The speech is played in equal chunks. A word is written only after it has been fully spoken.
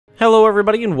Hello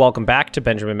everybody and welcome back to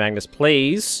Benjamin Magnus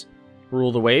Plays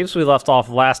Rule the Waves. We left off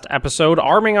last episode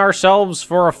arming ourselves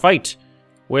for a fight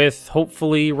with,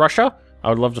 hopefully, Russia. I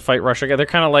would love to fight Russia. They're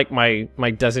kind of like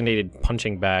my designated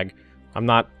punching bag.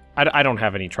 I don't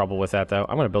have any trouble with that though.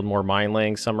 I'm going to build more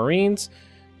mine-laying submarines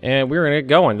and we're going to get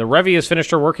going. The Revy has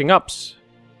finished her working ups.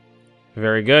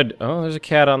 Very good. Oh, there's a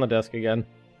cat on the desk again.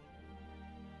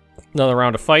 Another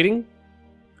round of fighting.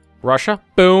 Russia.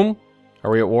 Boom. Are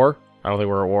we at war? I don't think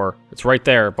we're at war. It's right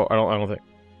there, but I don't think...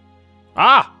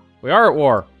 Ah! We are at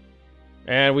war!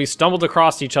 And we stumbled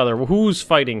across each other. Who's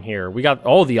fighting here? We got...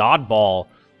 Oh, the oddball.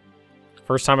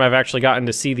 First time I've actually gotten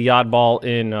to see the oddball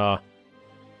in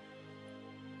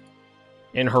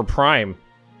her prime.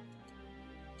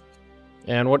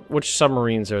 And which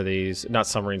submarines are these? Not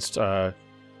submarines,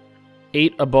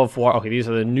 8 above water. Okay, these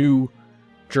are the new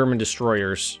German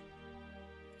destroyers.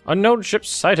 Unknown ships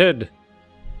sighted!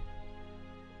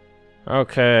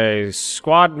 Okay,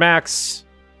 squad max.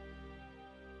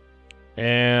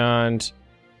 And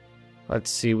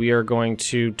let's see, we are going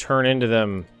to turn into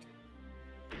them.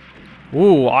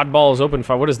 Ooh, oddball is open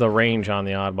fire. What is the range on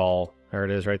the oddball? There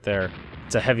it is, right there.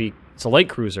 It's a light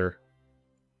cruiser.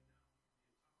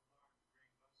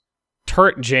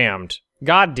 Turret jammed.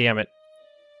 God damn it.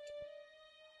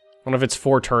 One of its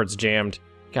 4 turrets jammed.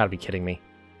 Gotta be kidding me.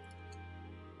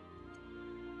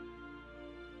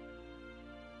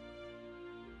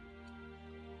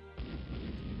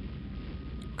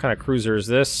 What kind of cruiser is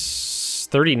this?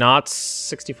 30 knots,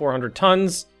 6,400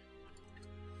 tons.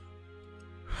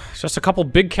 Just a couple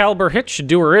big caliber hits should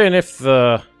do her in if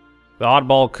the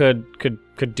oddball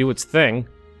could do its thing.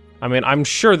 I mean, I'm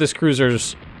sure this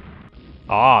cruiser's...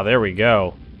 Ah, there we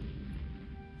go.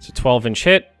 It's a 12-inch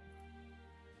hit.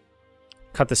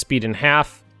 Cut the speed in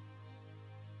half.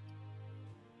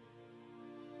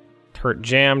 Turret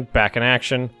jammed, back in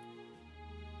action.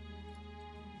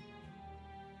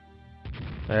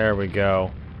 There we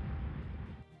go.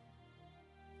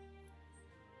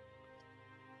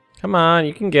 Come on,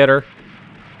 you can get her.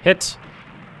 Hit.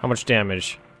 How much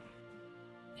damage?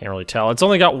 Can't really tell. It's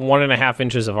only got 1.5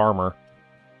 inches of armor.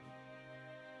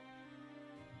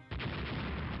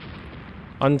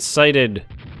 Unsighted.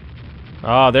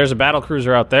 Ah, there's a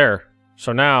battlecruiser out there.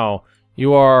 So now,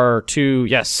 you are to...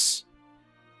 Yes.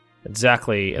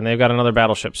 Exactly. And they've got another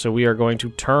battleship, so we are going to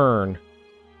turn.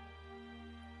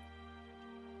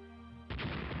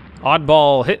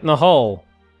 Oddball hitting the hull.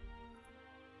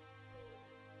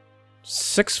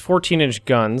 6 14-inch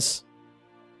guns.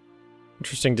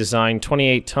 Interesting design.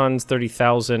 28 tons,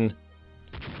 30,000.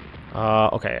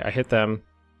 Okay, I hit them.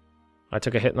 I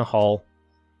took a hit in the hull.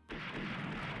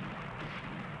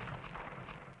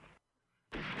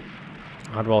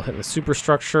 Oddball hitting the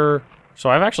superstructure.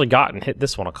 So I've actually hit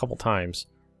this one a couple times.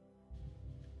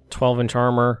 12-inch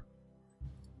armor.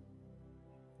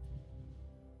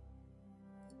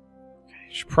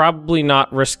 Should probably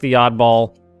not risk the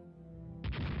oddball.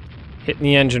 Hitting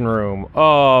the engine room.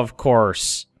 Oh, of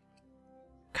course.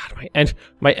 God,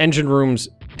 my engine rooms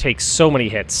take so many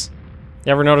hits.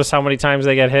 You ever notice how many times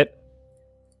they get hit?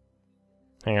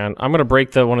 Hang on, I'm gonna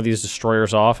break one of these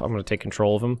destroyers off. I'm gonna take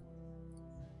control of them.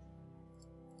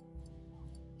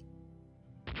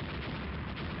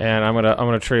 And I'm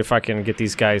gonna try if I can get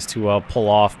these guys to pull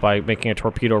off by making a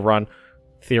torpedo run.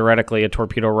 Theoretically, a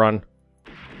torpedo run.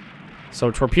 So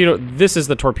this is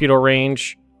the torpedo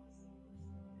range.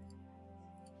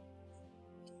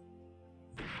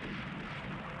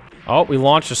 Oh, we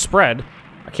launched a spread.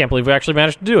 I can't believe we actually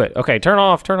managed to do it. Okay, turn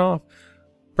off, turn off.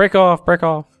 Break off, break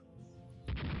off.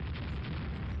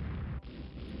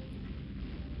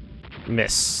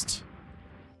 Missed.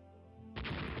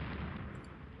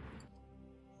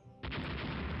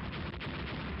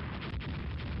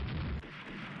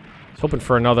 Hoping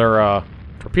for another,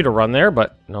 torpedo run there,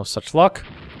 but no such luck.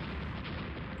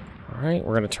 Alright,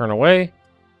 we're gonna turn away.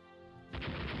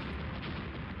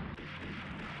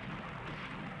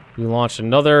 We launched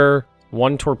another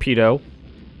 1 torpedo.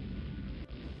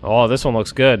 Oh, this one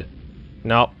looks good.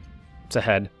 Nope. It's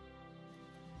ahead.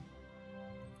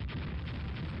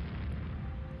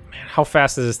 Man, how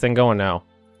fast is this thing going now?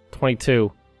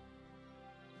 22.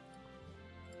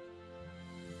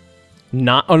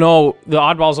 Oh no, the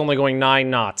oddball's only going 9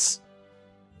 knots.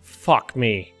 Fuck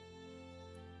me.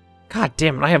 God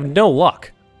damn it, I have no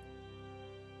luck.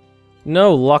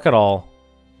 No luck at all.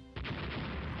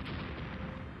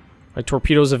 My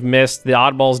torpedoes have missed. The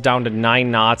oddball's down to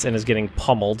 9 knots and is getting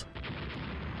pummeled.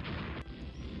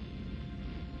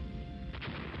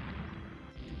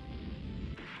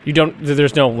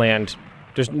 There's no land.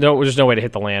 There's no way to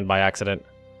hit the land by accident.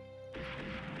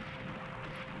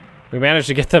 We managed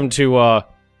to get them to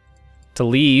to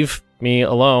leave me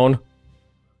alone.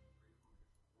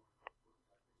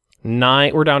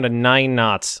 We're down to 9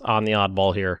 knots on the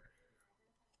oddball here.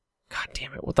 God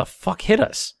damn it, what the fuck hit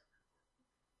us?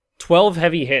 12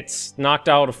 heavy hits, knocked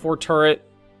out a 4 turret.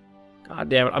 God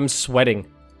damn it, I'm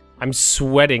sweating. I'm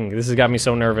sweating. This has got me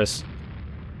so nervous.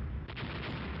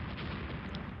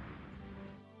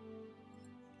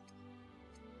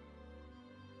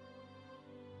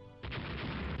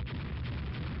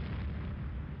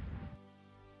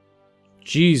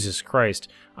 Jesus Christ.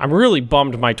 I'm really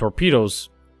bummed my torpedoes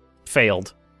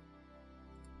failed.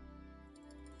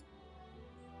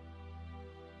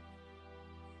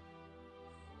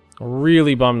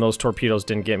 Really bummed those torpedoes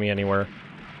didn't get me anywhere.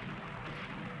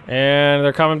 And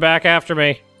they're coming back after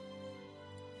me.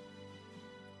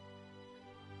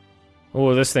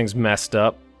 Oh, this thing's messed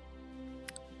up.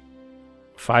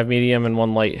 5 medium and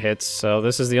 1 light hits, so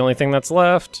this is the only thing that's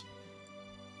left.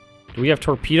 Do we have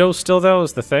torpedoes still, though,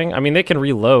 is the thing? I mean, they can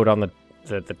reload on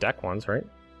the deck ones, right?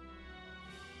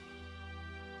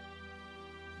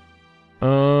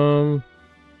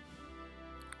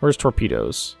 Where's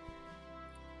torpedoes?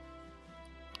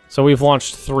 So we've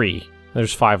launched 3.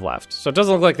 There's 5 left. So it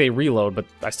doesn't look like they reload, but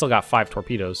I still got 5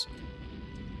 torpedoes.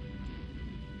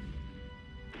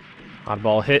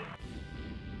 Oddball hit.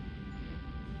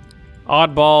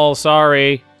 Oddball,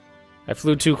 sorry. I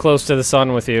flew too close to the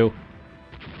sun with you.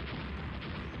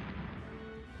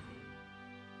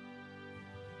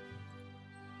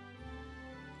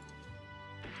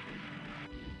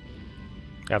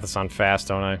 Got this on fast,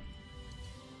 don't I?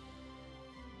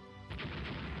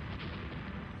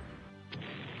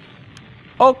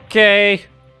 Okay.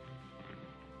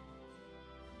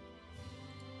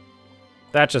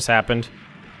 That just happened.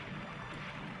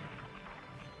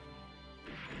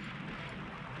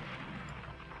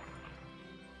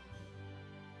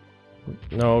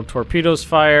 No torpedoes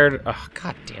fired. Oh,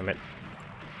 god damn it.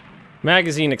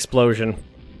 Magazine explosion.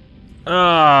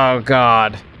 Oh,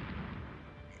 god.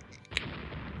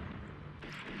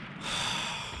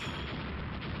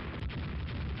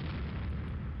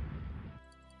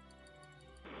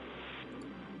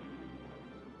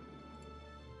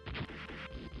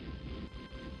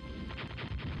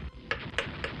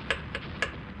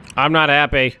 I'm not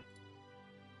happy.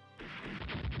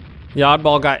 The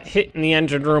oddball got hit in the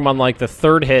engine room on like the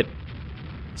 3rd hit,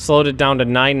 slowed it down to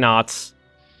 9 knots,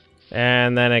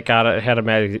 and then it had a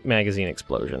magazine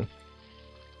explosion.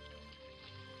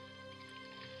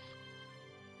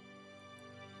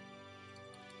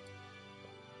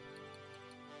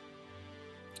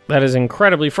 That is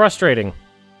incredibly frustrating.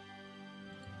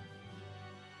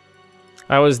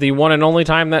 That was the one and only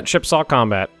time that ship saw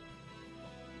combat.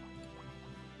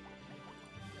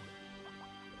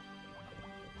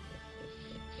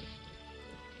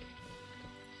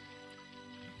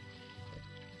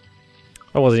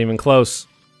 That wasn't even close.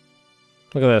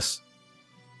 Look at this.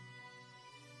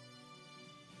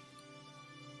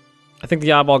 I think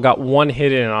the oddball got 1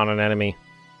 hit in on an enemy.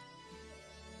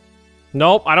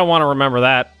 Nope, I don't want to remember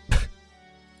that.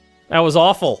 That was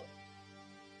awful.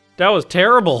 That was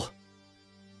terrible.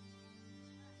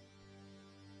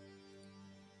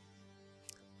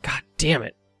 God damn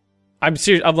it. I'm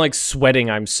serious. I'm like sweating.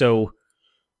 I'm so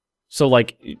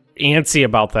like antsy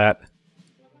about that.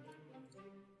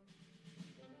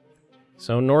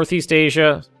 So Northeast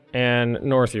Asia and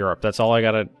North Europe. That's all I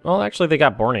gotta... Well, actually, they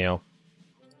got Borneo.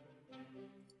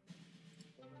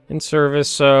 In service,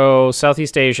 so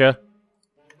Southeast Asia.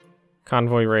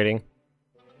 Convoy rating.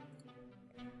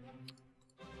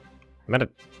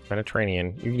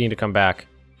 Mediterranean. You need to come back.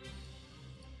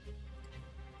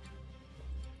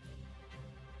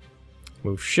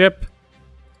 Move ship.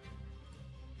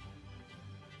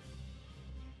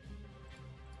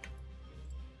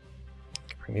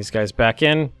 Bring these guys back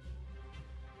in.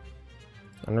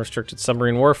 Unrestricted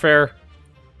submarine warfare.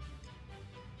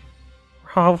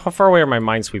 How far away are my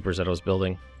minesweepers that I was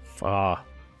building?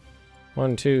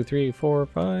 1, 2, 3, 4,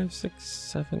 5, 6,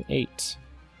 7, 8.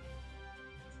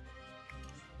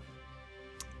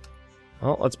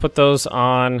 Well, let's put those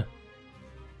on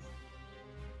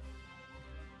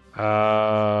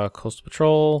coastal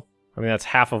patrol. I mean, that's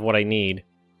half of what I need.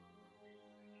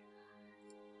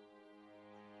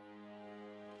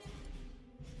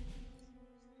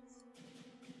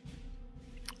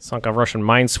 Sunk a Russian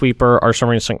minesweeper. Our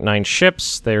submarine sunk 9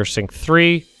 ships. They're sink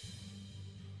 3.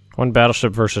 1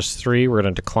 battleship versus 3. We're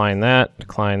going to decline that,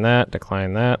 decline that,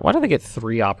 decline that. Why do they get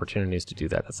 3 opportunities to do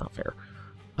that? That's not fair.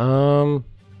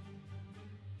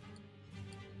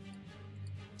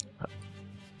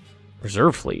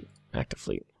 Reserve fleet. Active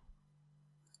fleet.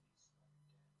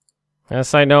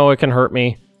 Yes, I know it can hurt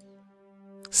me.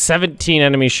 17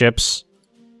 enemy ships.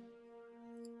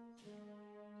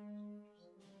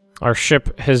 Our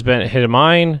ship has been hit a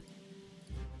mine.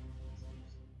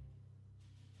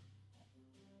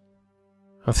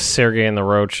 Oh, Sergey and the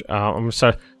Roach. I'm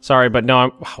sorry, but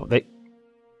no, wow, they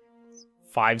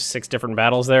 5, 6 different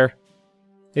battles there.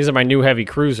 These are my new heavy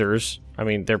cruisers. I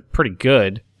mean, they're pretty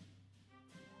good.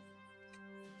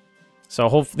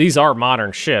 So these are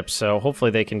modern ships, so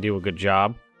hopefully they can do a good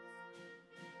job.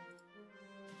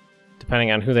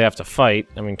 Depending on who they have to fight.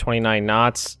 I mean, 29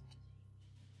 knots.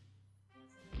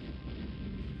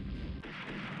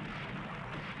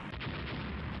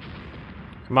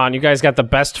 Come on, you guys got the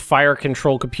best fire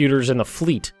control computers in the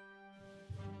fleet.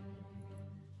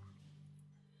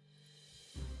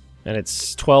 And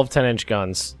it's 12 10-inch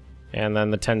guns. And then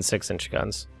the 10 6-inch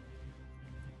guns.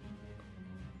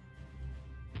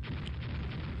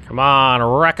 Come on,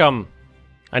 wreck them.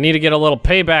 I need to get a little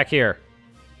payback here.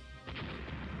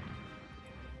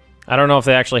 I don't know if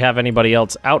they actually have anybody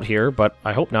else out here, but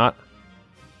I hope not.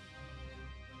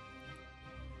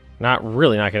 Not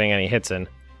getting any hits in.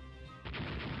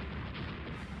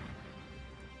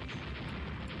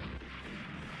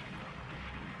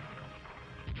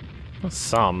 Well,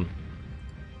 some.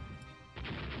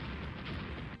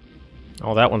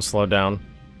 Oh, that one slowed down.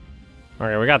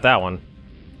 Okay, we got that one.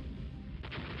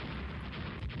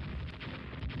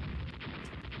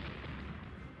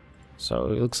 So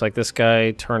it looks like this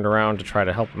guy turned around to try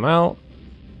to help him out.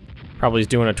 Probably he's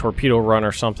doing a torpedo run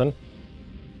or something.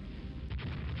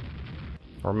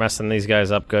 We're messing these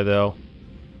guys up good, though.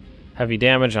 Heavy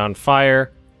damage on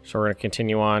fire. So we're going to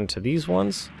continue on to these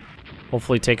ones.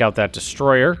 Hopefully take out that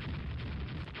destroyer.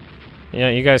 Yeah,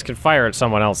 you guys can fire at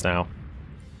someone else now.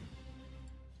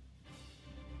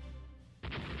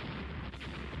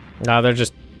 No, they're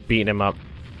just beating him up.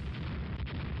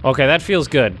 Okay, that feels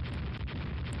good.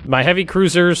 My heavy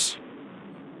cruisers...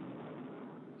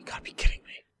 You gotta be kidding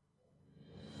me.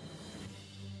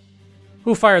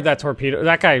 Who fired that torpedo?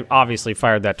 That guy obviously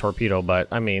fired that torpedo, but,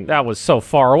 I mean, that was so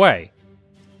far away.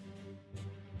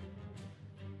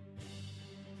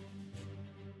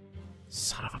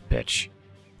 Son of a bitch.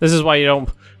 This is why you don't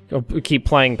keep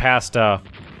playing past,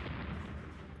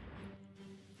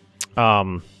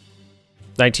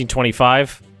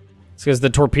 1925. It's because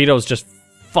the torpedoes just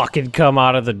fucking come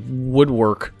out of the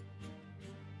woodwork.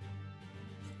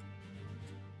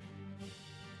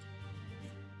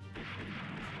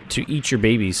 To eat your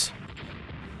babies.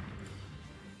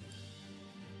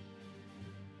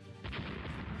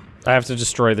 I have to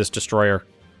destroy this destroyer.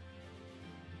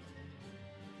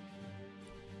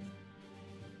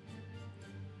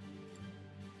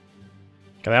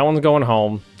 Okay, that one's going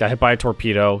home. Got hit by a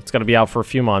torpedo. It's gonna be out for a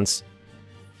few months.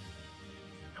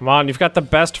 Come on, you've got the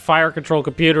best fire control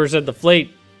computers in the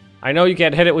fleet. I know you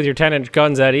can't hit it with your 10-inch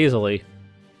guns that easily.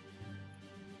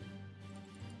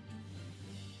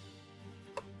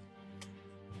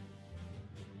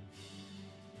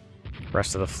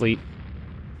 Rest of the fleet.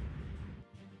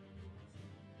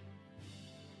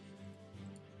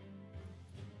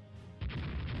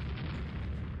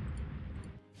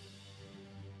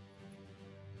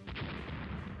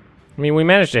 I mean, we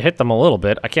managed to hit them a little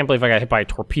bit. I can't believe I got hit by a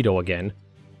torpedo again.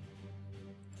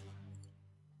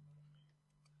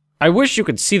 I wish you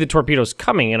could see the torpedoes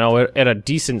coming, you know, at a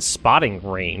decent spotting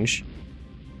range.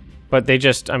 But they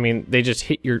just, I mean, they just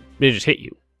hit you.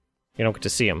 You don't get to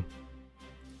see them.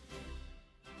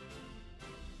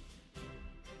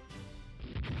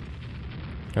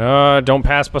 Don't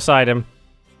pass beside him.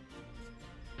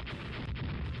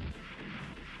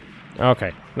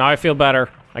 Okay, now I feel better.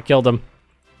 I killed him.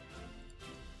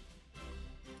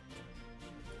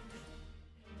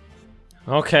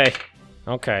 Okay,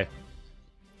 okay.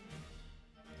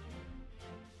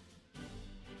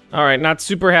 Alright, not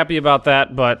super happy about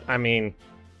that, but, I mean...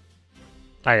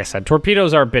 Like I said,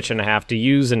 torpedoes are a bitch and a half to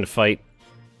use and to fight.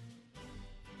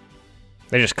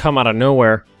 They just come out of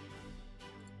nowhere.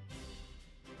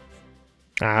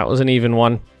 Ah, it was an even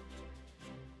one.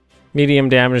 Medium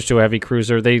damage to a heavy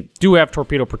cruiser. They do have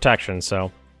torpedo protection,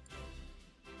 so...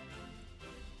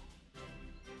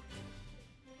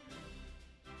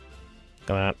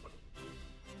 Look at that.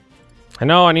 I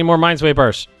know, I need more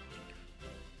minesweepers.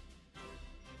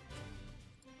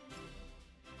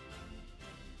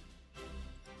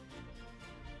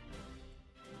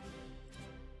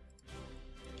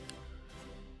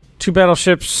 Two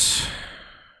battleships.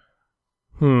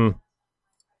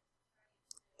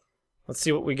 Let's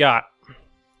see what we got.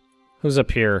 Who's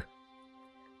up here?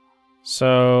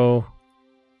 So...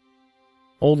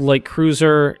 Old light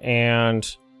cruiser and...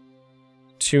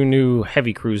 two new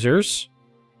heavy cruisers.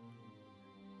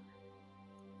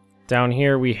 Down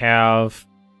here we have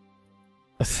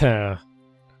the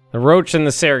Roach and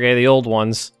the Sergei, the old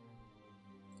ones.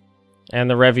 And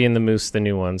the Revy and the Moose, the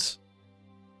new ones.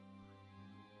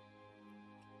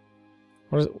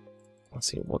 What is it? Let's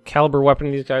see, what caliber weapon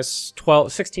are these guys?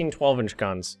 16 12-inch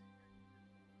guns.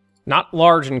 Not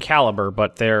large in caliber,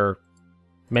 but they're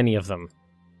many of them.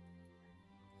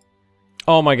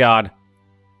 Oh my god.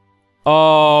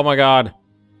 Oh my god.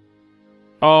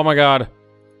 Oh my god.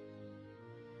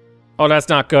 Oh, that's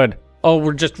not good. Oh,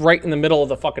 we're just right in the middle of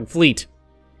the fucking fleet.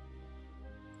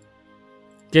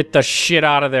 Get the shit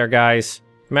out of there, guys.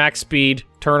 Max speed.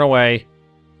 Turn away.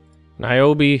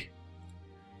 Niobe.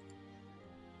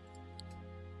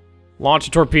 Launch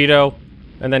a torpedo.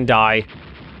 And then die.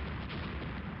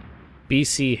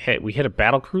 BC hit. We hit a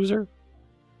battle cruiser?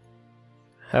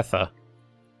 Hetha.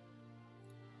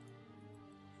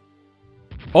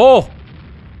 Oh!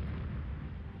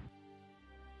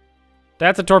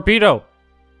 That's a torpedo.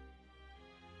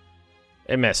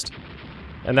 It missed.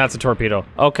 And that's a torpedo.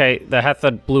 Okay, the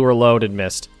Hetha blew her load and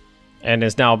missed. And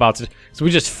is now about to... So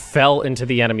we just fell into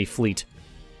the enemy fleet.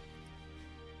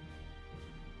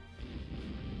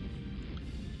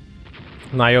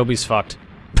 Niobe's fucked.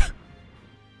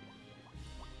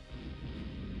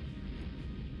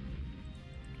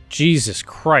 Jesus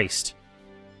Christ.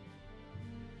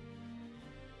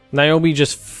 Niobe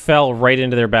just fell right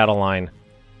into their battle line.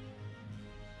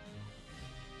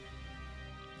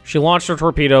 She launched her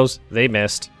torpedoes. They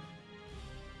missed.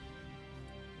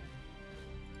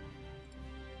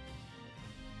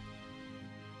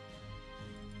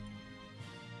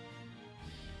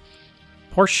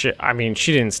 Poor shit. I mean,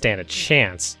 she didn't stand a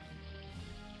chance.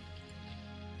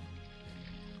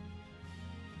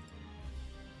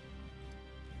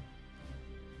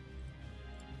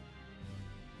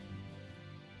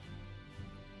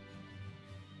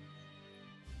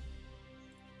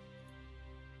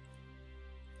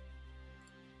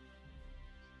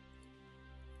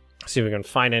 See if we can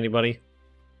find anybody.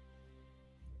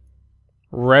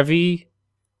 Revy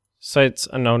sights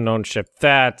an unknown ship.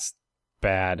 That's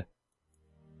bad.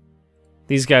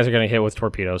 These guys are getting hit with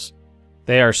torpedoes.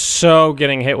 They are so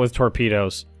getting hit with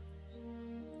torpedoes.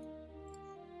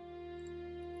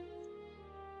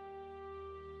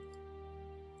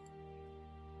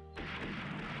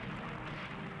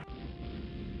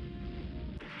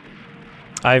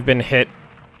 I've been hit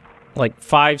like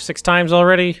 5-6 times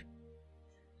already.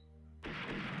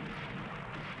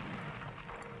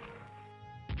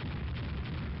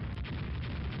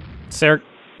 Sarah,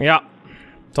 yeah,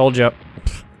 told you.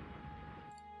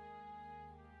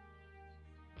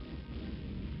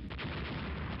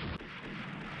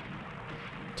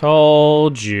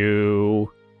 Told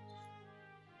you.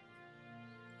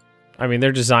 I mean,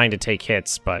 they're designed to take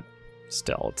hits, but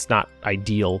still, it's not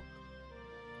ideal.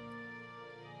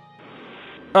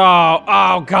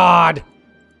 Oh God.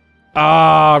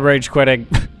 Ah, rage quitting.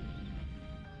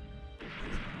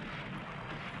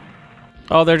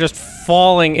 Oh, they're just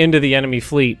falling into the enemy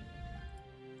fleet.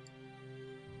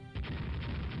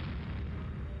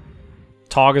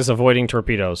 Tog is avoiding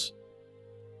torpedoes.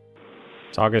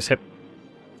 Tog is hit.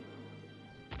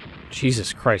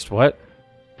 Jesus Christ, what?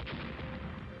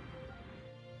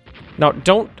 No,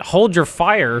 don't hold your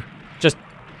fire. Just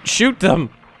shoot them.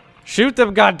 Shoot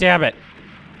them, goddammit.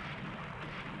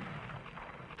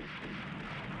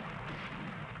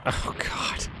 Oh,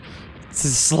 God. This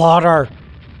is slaughter.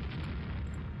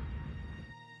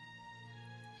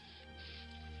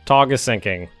 Tog is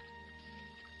sinking.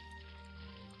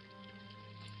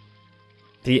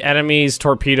 The enemy's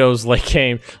torpedoes late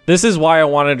game. This is why I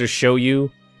wanted to show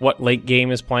you what late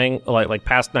game is playing, like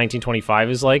past 1925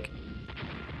 is like.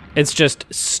 It's just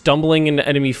stumbling into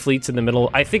enemy fleets in the middle.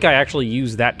 I think I actually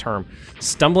used that term.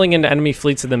 Stumbling into enemy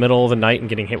fleets in the middle of the night and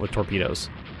getting hit with torpedoes.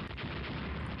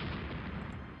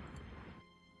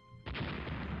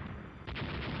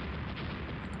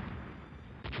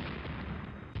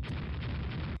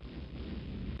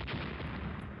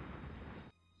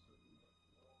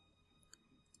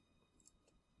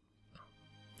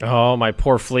 Oh, my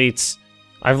poor fleets.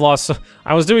 I've lost...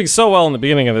 I was doing so well in the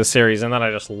beginning of this series, and then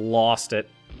I just lost it.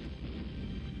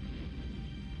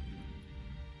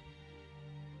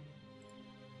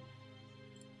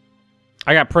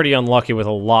 I got pretty unlucky with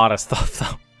a lot of stuff,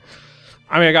 though.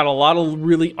 I mean, I got a lot of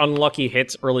really unlucky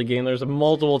hits early game. There's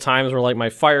multiple times where, like, my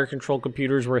fire control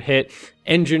computers were hit,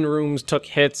 engine rooms took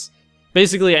hits.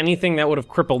 Basically, anything that would have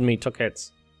crippled me took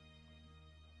hits.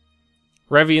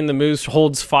 Revy and the Moose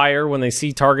holds fire when they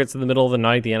see targets in the middle of the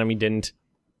night. The enemy didn't.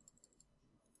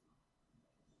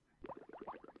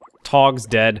 Tog's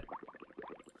dead.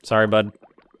 Sorry, bud.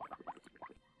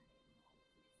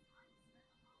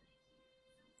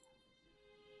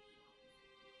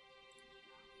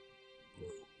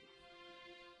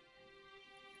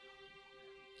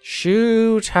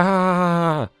 Shoot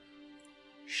her!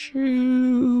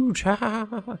 Shoot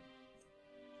her!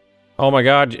 Oh my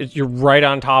god, you're right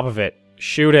on top of it.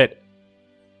 Shoot it.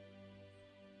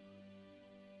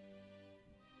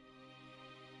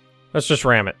 Let's just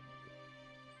ram it.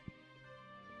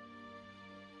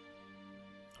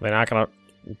 They're not gonna...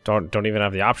 Don't even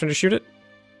have the option to shoot it?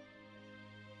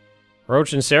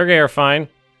 Roach and Sergei are fine.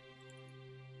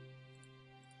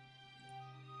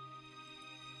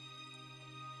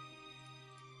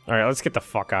 Alright, let's get the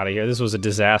fuck out of here. This was a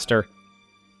disaster.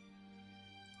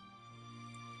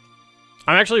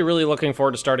 I'm actually really looking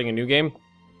forward to starting a new game.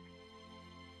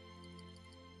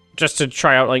 Just to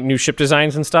try out, like, new ship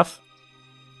designs and stuff.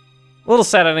 A little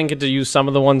sad I didn't get to use some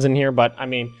of the ones in here, but, I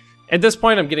mean... At this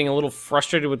point, I'm getting a little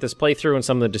frustrated with this playthrough and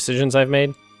some of the decisions I've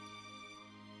made.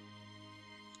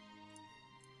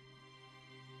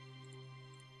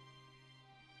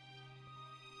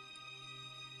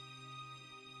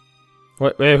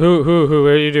 What? Who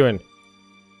are you doing?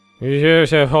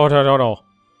 Hold on.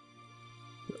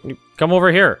 Come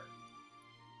over here.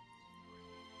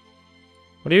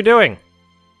 What are you doing?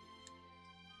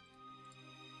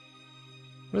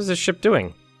 What is this ship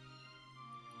doing?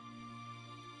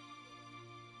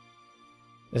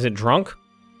 Is it drunk?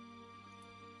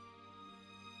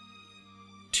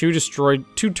 Two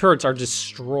turrets are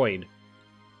destroyed.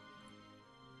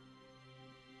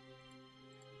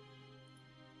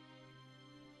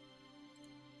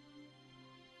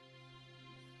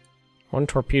 One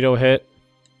torpedo hit.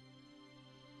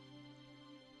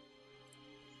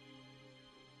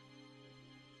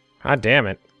 God damn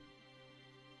it.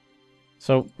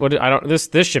 So what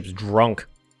this ship's drunk.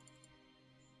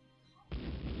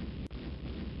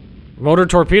 Motor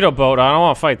torpedo boat, I don't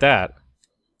want to fight that.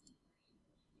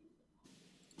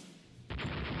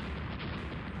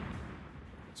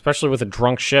 Especially with a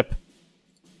drunk ship.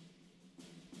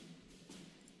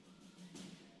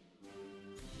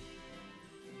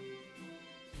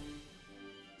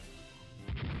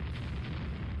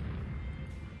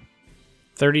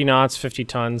 $30 knots, 50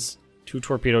 tons, 2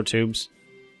 torpedo tubes.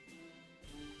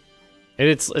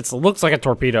 It looks like a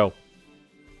torpedo.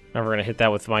 Never gonna hit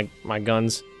that with my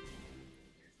guns.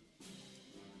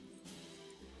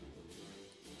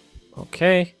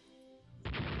 Okay.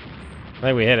 I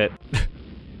think we hit it.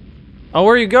 Oh,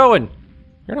 where are you going?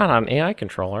 You're not on AI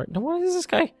control, right? No, what is this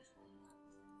guy?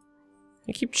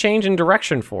 You keep changing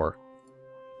direction for?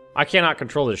 I cannot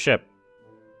control this ship.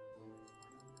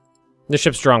 This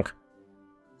ship's drunk.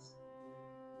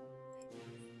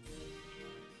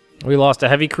 We lost a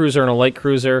heavy cruiser and a light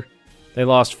cruiser. They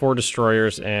lost 4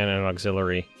 destroyers and an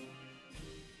auxiliary.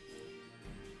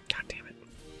 God damn it.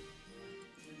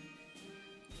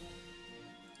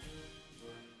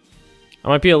 I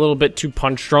might be a little bit too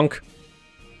punch drunk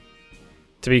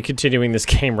to be continuing this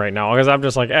game right now, because I'm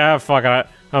just like, fuck it,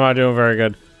 I'm not doing very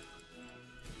good.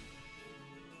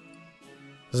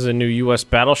 This is a new US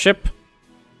battleship.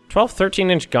 12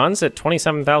 13-inch guns at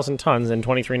 27,000 tons and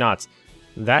 23 knots.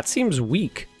 That seems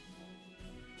weak.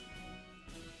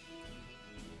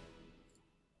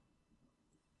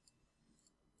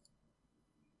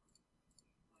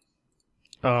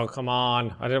 Oh, come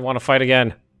on. I didn't want to fight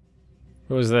again.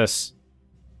 Who is this?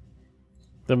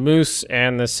 The Moose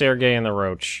and the Sergei and the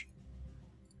Roach.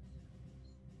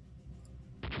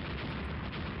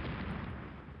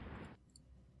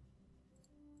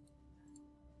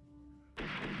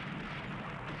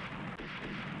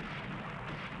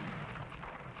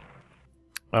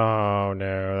 Oh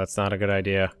no, that's not a good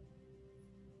idea.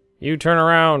 You turn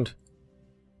around.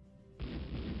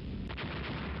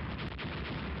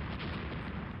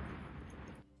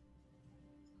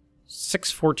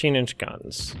 Six 14-inch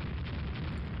guns.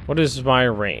 What is my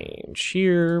range?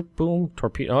 Here, boom,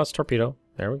 torpedo. Oh, it's torpedo.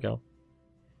 There we go.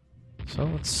 So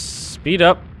let's speed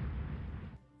up.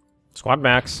 Squad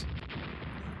max.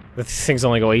 These things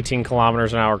only go 18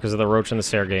 kilometers an hour because of the Roach and the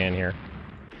Sergei in here.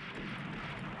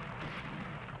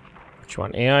 Put you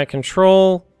on AI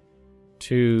control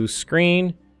to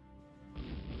screen.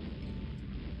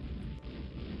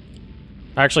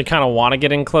 I actually kind of want to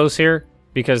get in close here,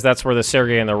 because that's where the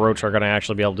Sergei and the Roach are going to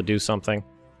actually be able to do something.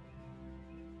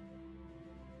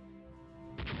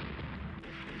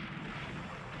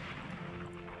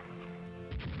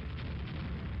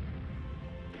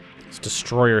 These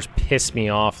destroyers piss me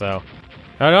off, though.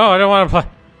 Oh no, I don't want to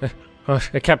play.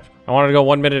 I wanted to go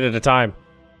 1 minute at a time.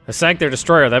 I sank their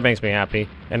destroyer, that makes me happy.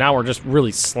 And now we're just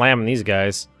really slamming these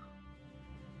guys.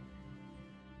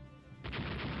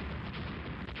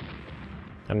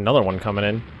 Another one coming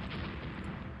in.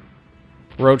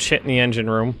 Roach hitting the engine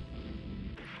room.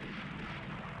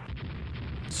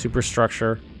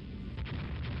 Superstructure.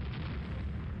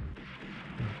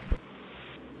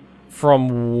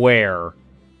 From where?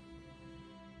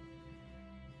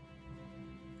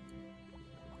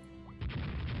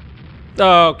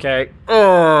 Okay.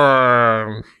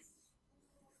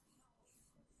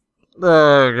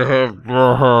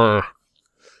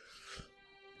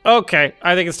 Okay,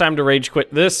 I think it's time to rage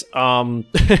quit this, and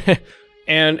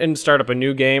start up a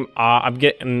new game. I'm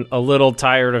getting a little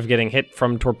tired of getting hit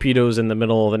from torpedoes in the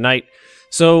middle of the night,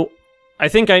 so I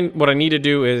think what I need to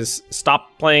do is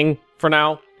stop playing for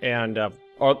now, and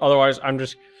otherwise I'm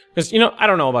just, because, you know, I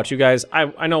don't know about you guys,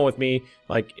 I know with me,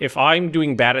 like, if I'm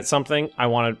doing bad at something, I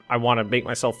want to make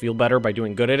myself feel better by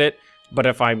doing good at it, but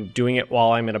if I'm doing it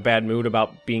while I'm in a bad mood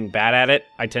about being bad at it,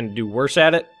 I tend to do worse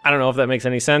at it. I don't know if that makes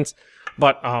any sense.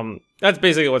 But that's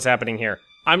basically what's happening here.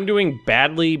 I'm doing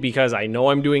badly because I know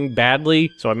I'm doing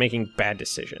badly, so I'm making bad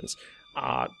decisions.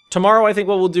 Tomorrow, I think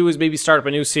what we'll do is maybe start up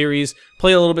a new series,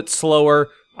 play a little bit slower,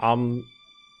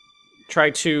 try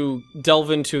to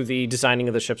delve into the designing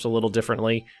of the ships a little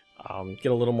differently,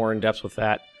 get a little more in-depth with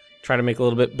that, try to make a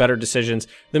little bit better decisions.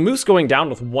 The Moose going down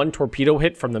with one torpedo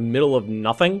hit from the middle of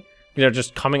nothing, you know,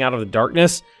 just coming out of the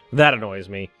darkness, that annoys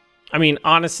me. I mean,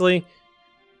 honestly,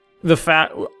 the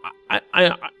fact...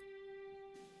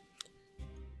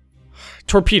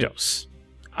 torpedoes.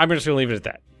 I'm just going to leave it at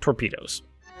that. Torpedoes.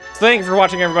 So thank you for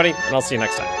watching, everybody, and I'll see you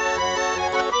next time.